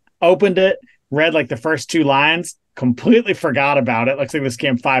that. Opened it, read like the first 2 lines, completely forgot about it. Looks like this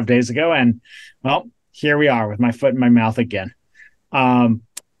came 5 days ago, and, well, here we are with my foot in my mouth again.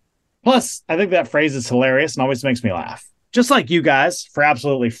 Plus, I think that phrase is hilarious and always makes me laugh. Just like you guys, for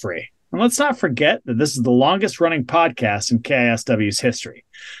absolutely free. And let's not forget that this is the longest running podcast in KISW's history.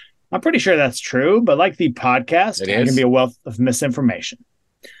 I'm pretty sure that's true, but like the podcast, it can be a wealth of misinformation.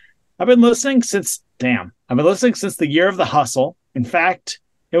 I've been listening since the year of the hustle. In fact,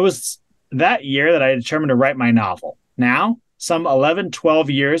 it was that year that I determined to write my novel. Now, some 11, 12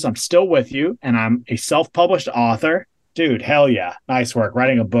 years, I'm still with you, and I'm a self-published author. Dude, hell yeah. Nice work.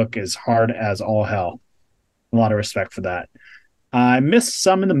 Writing a book is hard as all hell. A lot of respect for that. I missed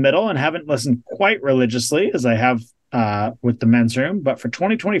some in the middle and haven't listened quite religiously as I have with the men's room. But for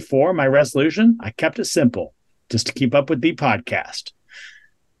 2024, my resolution, I kept it simple, just to keep up with the podcast.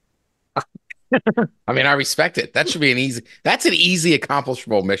 I mean, I respect it. That should be that's an easy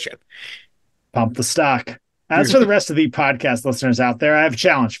accomplishable mission. Pump the stock. As for the rest of the podcast listeners out there, I have a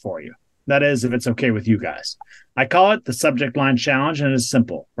challenge for you. That is, if it's okay with you guys. I call it the subject line challenge, and it's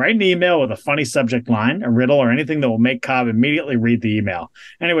simple. Write an email with a funny subject line, a riddle, or anything that will make Cobb immediately read the email.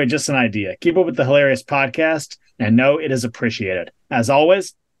 Anyway, just an idea. Keep up with the hilarious podcast, and know it is appreciated. As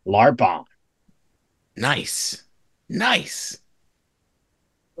always, LARP on. Nice.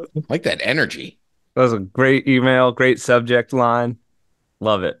 Like that energy. That was a great email, great subject line.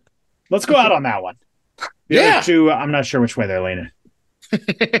 Love it. Let's go out on that one. The Yeah. other two, I'm not sure which way they're leaning.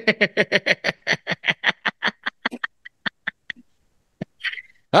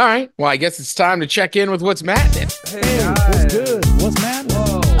 All right. Well, I guess it's time to check in with what's mattening. Hey, What's good? What's mad?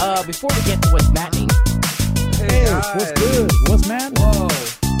 Whoa. Before we get to what's mattening, Hey, What's good? What's mad? Whoa.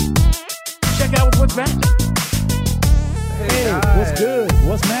 check out what's mattening. Hey, What's good?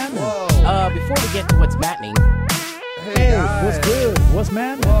 What's mad? Whoa. Before we get to what's mattening, Hey, What's good? What's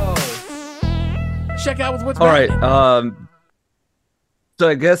mad? Whoa. check out what's All right. mattening. So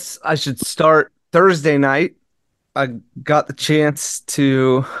I guess I should start Thursday night. I got the chance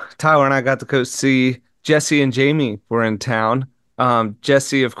to Tyler and I got to go see Jesse and Jamie were in town.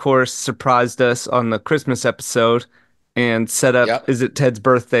 Jesse, of course, surprised us on the Christmas episode and set up Yep.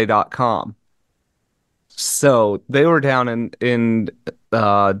 isittedsbirthday.com. So they were down in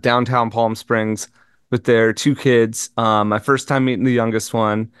downtown Palm Springs with their two kids. My first time meeting the youngest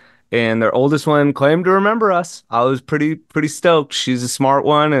one, and their oldest one claimed to remember us. I was pretty stoked. She's a smart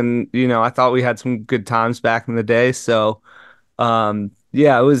one, and I thought we had some good times back in the day. So,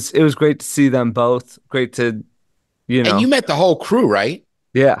 yeah, it was great to see them both. Great to, And you met the whole crew, right?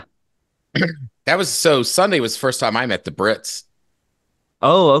 yeah. That was so Sunday was the first time I met the Brits.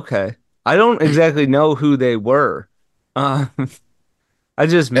 Oh, okay. I don't exactly know who they were. I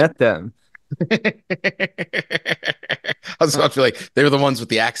just met them. I was about to be like, they were the ones with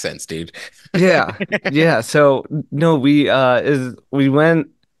the accents, dude. Yeah, yeah. So no, we went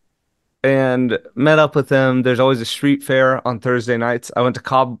and met up with them. There's always a street fair on Thursday nights. I went to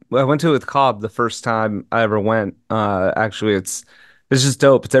Cobb. I went to it with Cobb the first time I ever went. Actually, it's just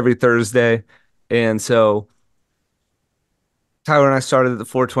dope. It's every Thursday, and so Tyler and I started at the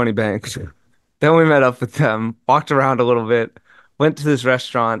 420 Bank. Then we met up with them, walked around a little bit, went to this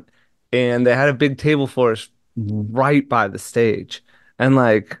restaurant, and they had a big table for us right by the stage. And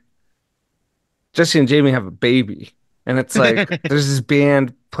like Jesse and Jamie have a baby, and it's like there's this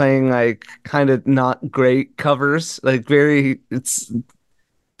band playing like kind of not great covers, like it's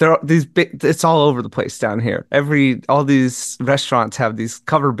all over the place down here. All these restaurants have these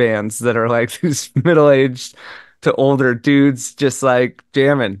cover bands that are like these middle-aged to older dudes just like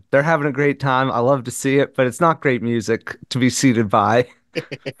jamming. They're having a great time. I love to see it, but it's not great music to be seated by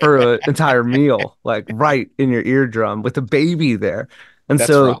for an entire meal, like right in your eardrum with a baby there. And That's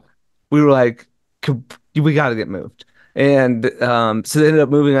so rough. we were like, we got to get moved. And so they ended up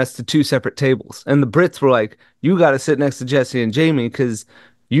moving us to two separate tables. And the Brits were like, you got to sit next to Jesse and Jamie because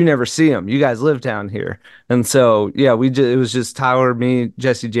you never see them. You guys live down here. And so, yeah, it was just Tyler, me,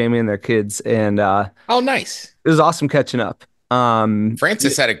 Jesse, Jamie, and their kids. And Oh, nice. it was awesome catching up.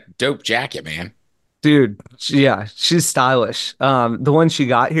 Francis had a dope jacket, man. Dude, yeah, she's stylish. The one she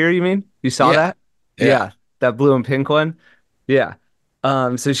got here, you mean? You saw Yeah. that? Yeah. Yeah, that blue and pink one. Yeah.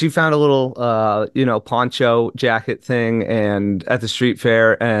 So she found a little poncho jacket thing and at the street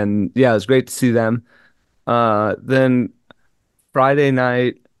fair, and yeah, it was great to see them. Then Friday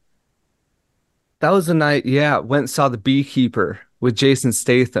night, that was the night, yeah, went and saw The Beekeeper with Jason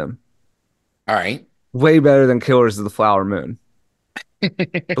Statham. All right. Way better than Killers of the Flower Moon.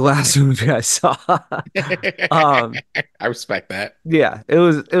 The last movie I saw. I respect that. Yeah, it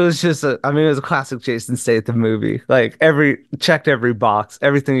was just it was a classic Jason Statham movie. Like checked every box,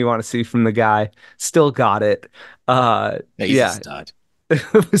 everything you want to see from the guy, still got it. He's a Yeah, stud.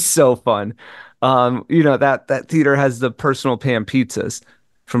 it was so fun. That theater has the personal pan pizzas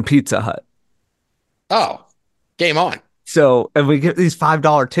from Pizza Hut. Oh, game on. So, and we get these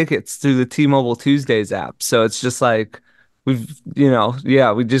 $5 tickets through the T-Mobile Tuesdays app. So it's just like we just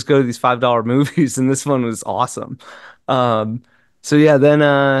go to these $5 movies, and this one was awesome. So yeah, then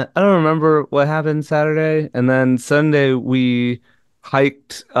I don't remember what happened Saturday, and then Sunday we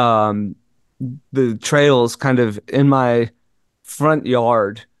hiked the trails kind of in my front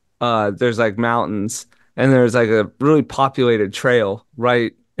yard. There's like mountains, and there's like a really populated trail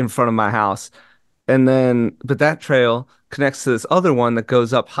right in front of my house. But that trail connects to this other one that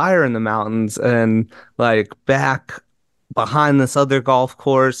goes up higher in the mountains and like back behind this other golf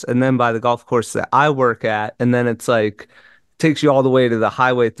course, and then by the golf course that I work at. And then it's like takes you all the way to the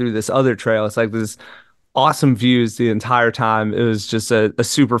highway through this other trail. It's like this awesome views the entire time. It was just a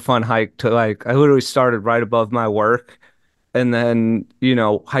super fun hike to like, I literally started right above my work and then,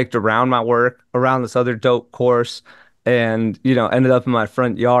 hiked around my work, around this other dope course, and, ended up in my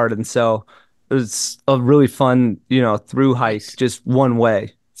front yard. And so it was a really fun, through hike, Nice. just one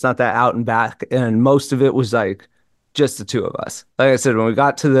way. It's not that out and back. And most of it was like just the two of us. Like I said, when we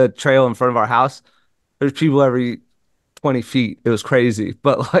got to the trail in front of our house, there's people every 20 feet. It was crazy.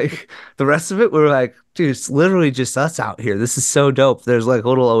 But like the rest of it, we were like, dude, it's literally just us out here. This is so dope. There's like a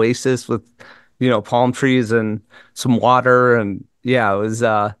little oasis with, palm trees and some water. And yeah, it was,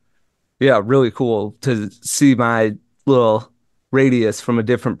 yeah, really cool to see my little radius from a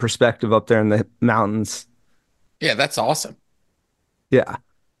different perspective up there in the mountains. Yeah, that's awesome. Yeah.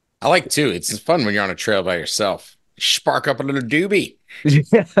 I like too. It's fun when you're on a trail by yourself. Spark up a little doobie.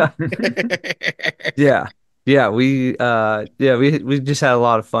 Yeah. Yeah. Yeah. We just had a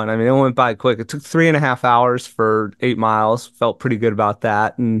lot of fun. I mean, it went by quick. It took 3.5 hours for 8 miles. Felt pretty good about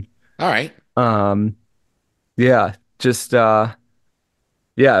that. And All right. um, yeah, just yeah,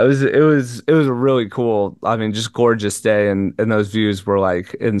 it was a really cool, I mean, just gorgeous day, and those views were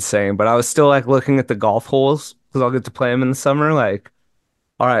like insane. But I was still like looking at the golf holes because I'll get to play them in the summer. Like,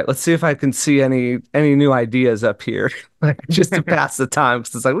 all right, let's see if I can see any new ideas up here, like just to pass the time.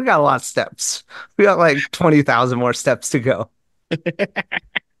 Because it's like we got a lot of steps. We got like 20,000 more steps to go.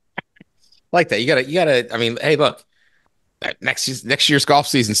 Like that. You gotta, I mean, hey, look, next year's golf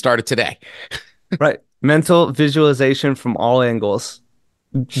season started today. Right, mental visualization from all angles,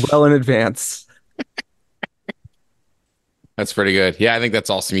 well in advance. That's pretty good. Yeah, I think that's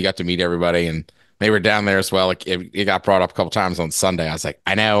awesome. You got to meet everybody and they were down there as well. Like it got brought up a couple times on Sunday. I was like,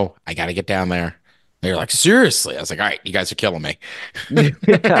 I know, I got to get down there. They were like, seriously? I was like, all right, you guys are killing me. Yeah.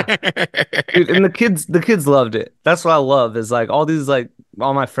 Dude, and the kids loved it. That's what I love is like all these like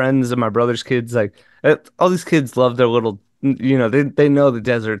all my friends and my brother's kids like all these kids love their little they know the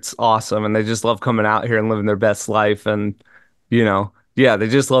desert's awesome and they just love coming out here and living their best life and yeah, they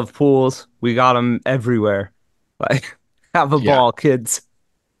just love pools. We got them everywhere. Like have a Yeah. ball, kids.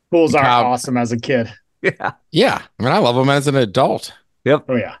 Pools are Cobb. awesome as a kid. Yeah. Yeah. I mean, I love them as an adult. Yep.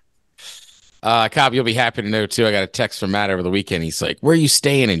 Oh yeah. Cobb, you'll be happy to know too. I got a text from Matt over the weekend. He's like, where are you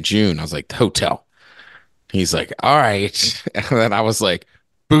staying in June? I was like, the hotel. He's like, all right. And then I was like,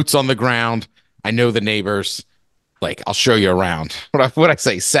 boots on the ground. I know the neighbors. Like, I'll show you around. What I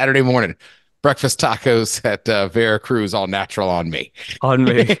say? Saturday morning, breakfast tacos at Veracruz, all natural on me. On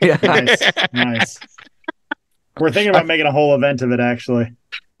me. Yeah. Nice. Nice. We're thinking about making a whole event of it, actually.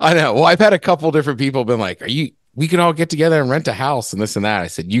 I know. Well, I've had a couple different people been like, we can all get together and rent a house and this and that. I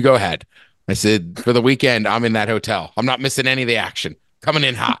said, you go ahead. I said, for the weekend, I'm in that hotel. I'm not missing any of the action. Coming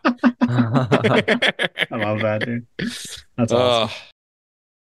in hot. I love that, dude. That's awesome.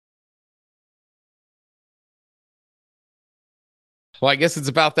 Well, I guess it's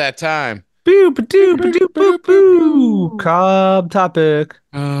about that time. Boo, ba-doo, ba-doo, boo, boo. Cobb topic.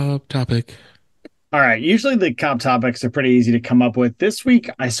 Topic. All right. Usually the comp topics are pretty easy to come up with. This week,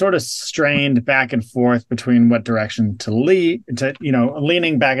 I sort of strained back and forth between what direction to lead,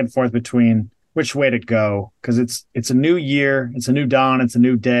 leaning back and forth between which way to go. Because it's a new year, it's a new dawn, it's a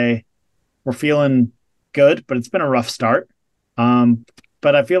new day. We're feeling good, but it's been a rough start.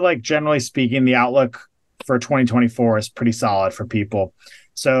 But I feel like generally speaking, the outlook for 2024 is pretty solid for people.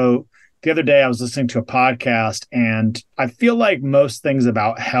 So the other day I was listening to a podcast and I feel like most things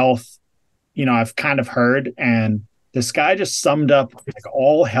about health, I've kind of heard, and this guy just summed up like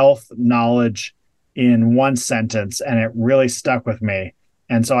all health knowledge in one sentence and it really stuck with me.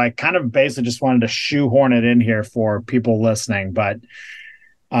 And so I kind of basically just wanted to shoehorn it in here for people listening. But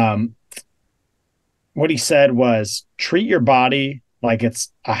what he said was treat your body like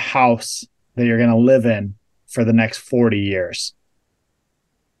it's a house that you're going to live in for the next 40 years.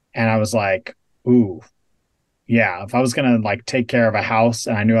 And I was like, ooh, yeah, if I was going to like take care of a house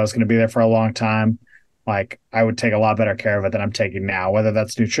and I knew I was going to be there for a long time, like I would take a lot better care of it than I'm taking now, whether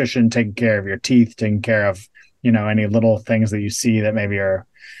that's nutrition, taking care of your teeth, taking care of, any little things that you see that maybe are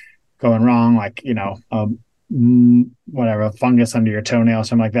going wrong, like, whatever, a fungus under your toenail,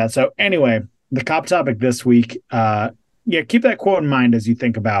 something like that. So anyway, the cop topic this week, keep that quote in mind as you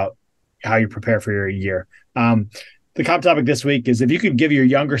think about how you prepare for your year. The cop topic this week is if you could give your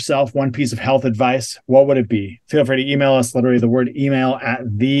younger self one piece of health advice, what would it be? Feel free to email us, literally the word email at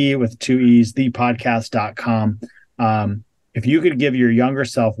thepodcast.com. If you could give your younger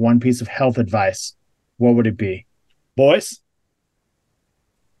self one piece of health advice, what would it be? Boys?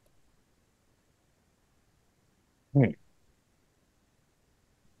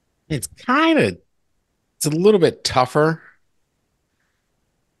 It's a little bit tougher.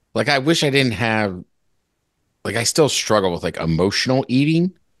 Like, I wish I didn't I still struggle with like emotional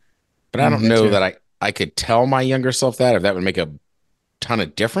eating, but I don't Me know too. that I could tell my younger self that if that would make a ton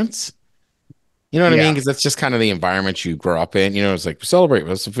of difference. You know what I mean? Yeah. Because that's just kind of the environment you grow up in. You know, it's like celebrate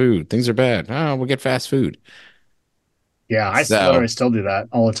with some food. Things are bad. Oh, we'll get fast food. Yeah, I So literally still do that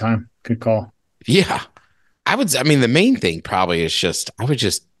all the time. Good call. yeah, I mean, the main thing probably is just I would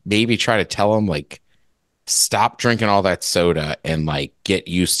just maybe try to tell them like stop drinking all that soda and like get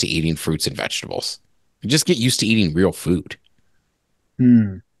used to eating fruits and vegetables. Just get used to eating real food.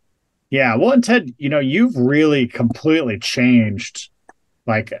 Hmm. Yeah. Well, and Ted, you've really completely changed,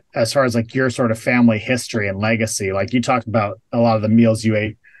 like, as far as like your sort of family history and legacy. Like, you talked about a lot of the meals you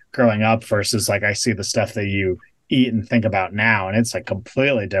ate growing up versus like I see the stuff that you eat and think about now, and it's like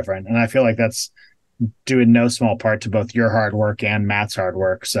completely different. And I feel like that's due in no small part to both your hard work and Matt's hard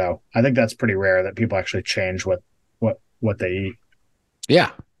work. So I think that's pretty rare that people actually change what they eat.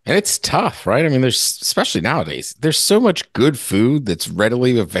 Yeah. And it's tough, right? I mean, especially nowadays, there's so much good food that's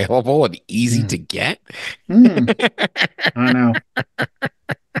readily available and easy to get. I know.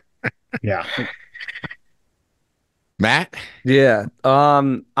 Yeah. Matt? Yeah.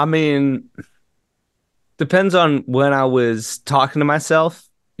 I mean, depends on when I was talking to myself,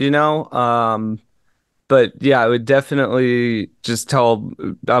 you know. But yeah, I would definitely just tell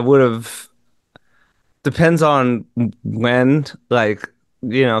I would have depends on when, like,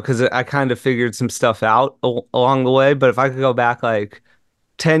 because I kind of figured some stuff out along the way. But if I could go back like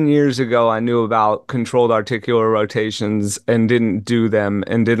 10 years ago, I knew about controlled articular rotations and didn't do them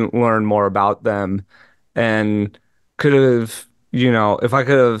and didn't learn more about them and could have, if I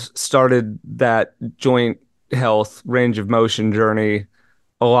could have started that joint health range of motion journey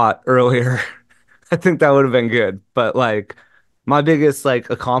a lot earlier, I think that would have been good. But like my biggest like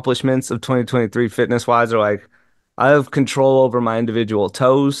accomplishments of 2023 fitness wise are like I have control over my individual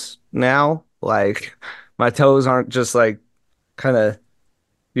toes now. Like my toes aren't just like kind of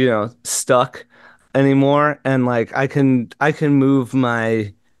stuck anymore, and like I can move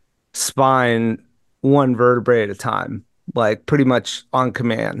my spine one vertebrae at a time, like pretty much on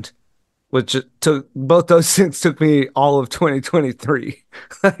command, which took both those things took me all of 2023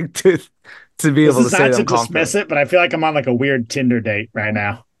 like to be This able to is say not that to I'm dismiss confident. it, but I feel like I'm on like a weird Tinder date right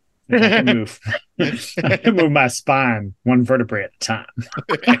now. I can move. I can move my spine one vertebrae at a time.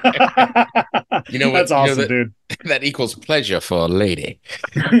 You know what? That's awesome, that, dude. that equals pleasure for a lady.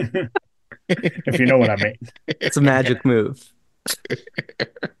 If you know what I mean. It's a magic move.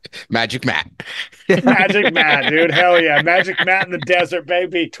 Magic Matt. Magic Matt, dude. Hell yeah. Magic Matt in the desert,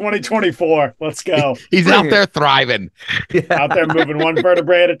 baby. 2024. Let's go. He's Bring out it. there thriving. Yeah. Out there moving one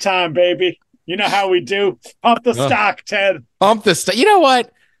vertebrae at a time, baby. You know how we do. Pump the stock, Ted. Pump the stuff. You know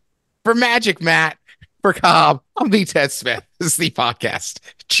what? For Magic Matt, for Cobb, I'm the Ted Smith. This is the podcast.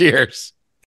 Cheers.